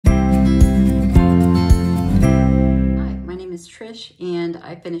Trish, and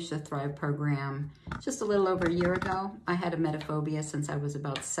I finished the Thrive program just a little over a year ago. I had emetophobia since I was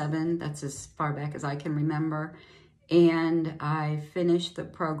about 7. That's as far back as I can remember. And I finished the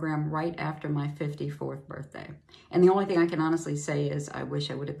program right after my 54th birthday. And the only thing I can honestly say is I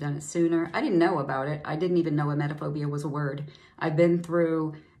wish I would have done it sooner. I didn't know about it. I didn't even know emetophobia was a word. I've been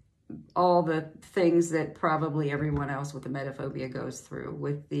through all the things that probably everyone else with emetophobia goes through,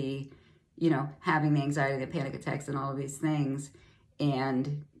 with the, you know, having the anxiety, the panic attacks and all of these things,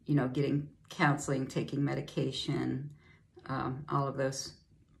 and, you know, getting counseling, taking medication, all of those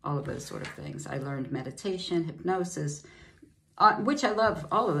sort of things. I learned meditation, hypnosis, which I love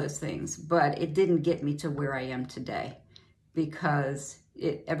all of those things, but it didn't get me to where I am today, because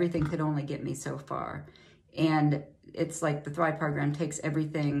everything could only get me so far. And it's like the Thrive program takes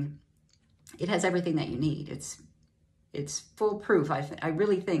everything, it has everything that you need. It's foolproof. I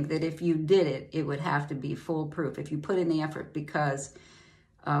really think that if you did it, it would have to be foolproof if you put in the effort, because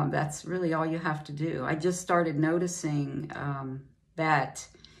that's really all you have to do. I just started noticing that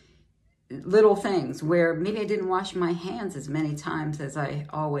little things where maybe I didn't wash my hands as many times as I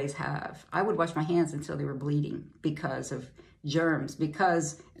always have. I would wash my hands until they were bleeding because of germs,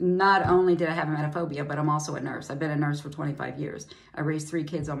 because not only did I have emetophobia, but I'm also a nurse. I've been a nurse for 25 years. I raised 3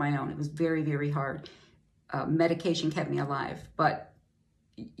 kids on my own. It was very, very hard. Medication kept me alive, but,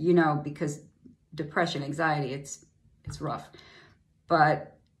 you know, because depression, anxiety, it's rough.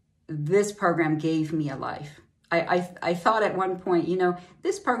 But this program gave me a life. I thought at one point, you know,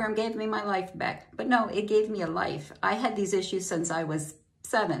 this program gave me my life back. But no, it gave me a life. I had these issues since I was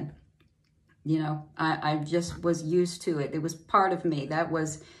 7. You know, I just was used to it. It was part of me. That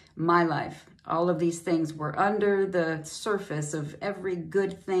was my life. All of these things were under the surface of every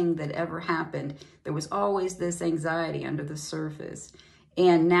good thing that ever happened. There was always this anxiety under the surface.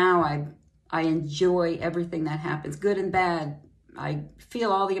 And now I enjoy everything that happens, good and bad. I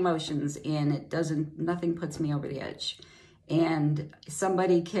feel all the emotions, and nothing puts me over the edge. And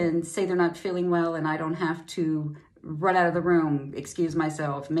somebody can say they're not feeling well, and I don't have to run out of the room, excuse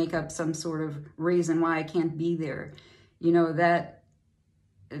myself, make up some sort of reason why I can't be there. You know,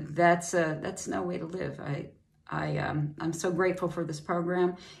 that's no way to live. I'm so grateful for this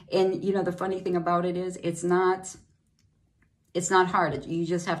program. And you know, the funny thing about it is it's not hard. You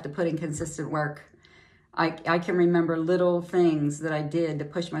just have to put in consistent work. I can remember little things that I did to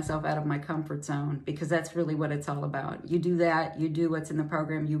push myself out of my comfort zone, because that's really what it's all about. You do that, you do what's in the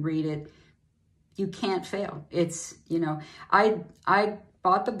program, you read it, you can't fail. It's, you know, I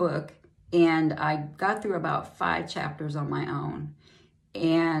bought the book and I got through about 5 chapters on my own.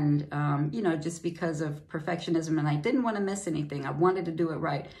 And, you know, just because of perfectionism, and I didn't want to miss anything. I wanted to do it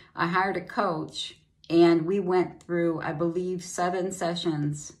right. I hired a coach, and we went through, I believe, 7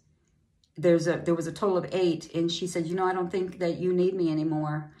 sessions. There was a total of 8, and she said, you know, I don't think that you need me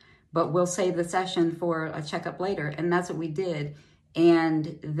anymore, but we'll save the session for a checkup later. And that's what we did.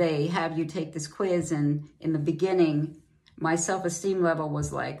 And they have you take this quiz, and in the beginning, my self-esteem level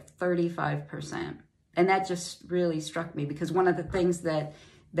was like 35%. And that just really struck me, because one of the things that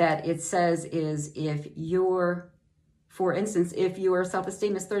it says is for instance, if your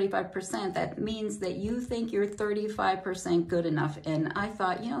self-esteem is 35%, that means that you think you're 35% good enough. And I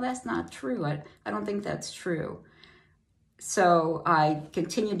thought, you know, that's not true. I don't think that's true. So I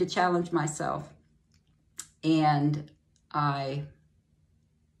continued to challenge myself, and I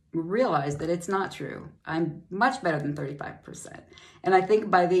realized that it's not true. I'm much better than 35%. And I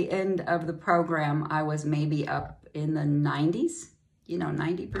think by the end of the program, I was maybe up in the 90s, you know,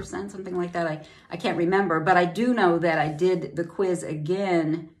 90%, something like that. I can't remember, but I do know that I did the quiz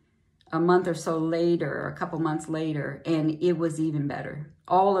again a month or so later, a couple months later, and it was even better.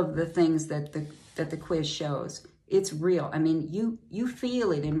 All of the things that the quiz shows, it's real. I mean, you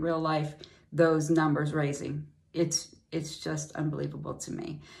feel it in real life, those numbers raising. It's just unbelievable to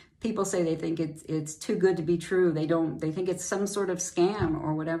me. People say they think it's too good to be true. They think it's some sort of scam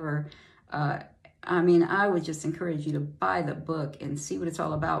or whatever. I mean, I would just encourage you to buy the book and see what it's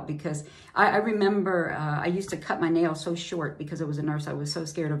all about, because I remember I used to cut my nails so short because I was a nurse. I was so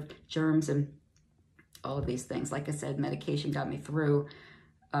scared of germs and all of these things. Like I said, medication got me through.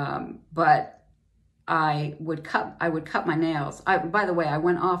 But I would cut my nails. By the way, I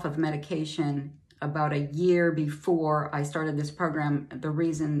went off of medication about a year before I started this program. The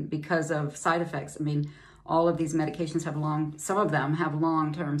reason, because of side effects. I mean, all of these medications have some of them have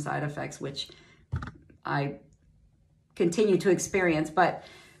long-term side effects, which I continue to experience. But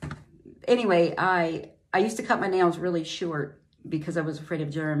anyway, I used to cut my nails really short because I was afraid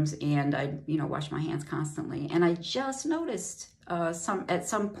of germs, and I, you know, wash my hands constantly. And I just noticed at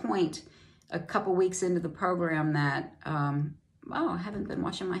some point, a couple weeks into the program, that oh, I haven't been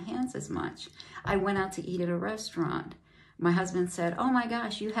washing my hands as much. I went out to eat at a restaurant. My husband said, oh my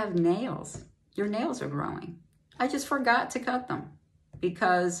gosh, you have nails. Your nails are growing. I just forgot to cut them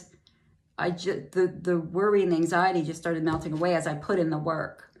because the worry and anxiety just started melting away as I put in the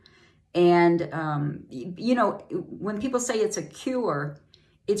work. And, you know, when people say it's a cure,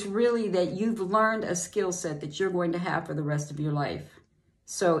 it's really that you've learned a skill set that you're going to have for the rest of your life.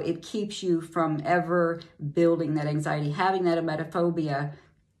 So it keeps you from ever building that anxiety, having that emetophobia.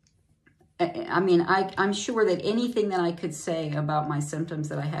 I mean, I'm sure that anything that I could say about my symptoms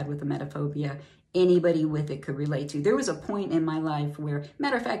that I had with emetophobia, anybody with it could relate to. There was a point in my life where,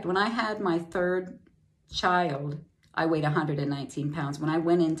 matter of fact, when I had my third child, I weighed 119 pounds. When I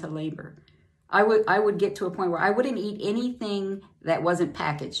went into labor, I would get to a point where I wouldn't eat anything that wasn't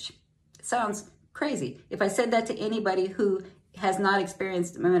packaged. It sounds crazy. If I said that to anybody who has not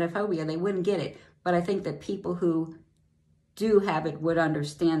experienced emetophobia, they wouldn't get it. But I think that people who do have it would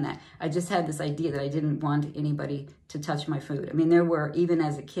understand that. I just had this idea that I didn't want anybody to touch my food. I mean, there were, even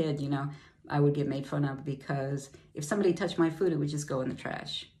as a kid, you know, I would get made fun of because if somebody touched my food, it would just go in the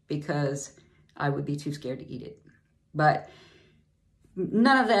trash because I would be too scared to eat it. But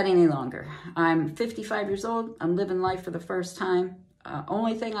none of that any longer. I'm 55 years old. I'm living life for the first time.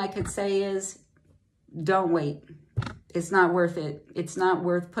 Only thing I could say is don't wait. It's not worth it. It's not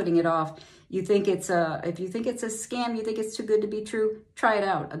worth putting it off. You think it's if you think it's a scam, you think it's too good to be true, try it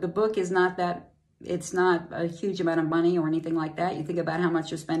out. The book is not that, it's not a huge amount of money or anything like that. You think about how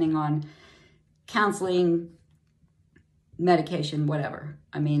much you're spending on counseling, medication, whatever.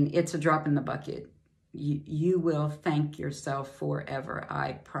 I mean, it's a drop in the bucket. You will thank yourself forever.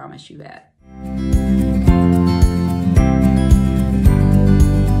 I promise you that.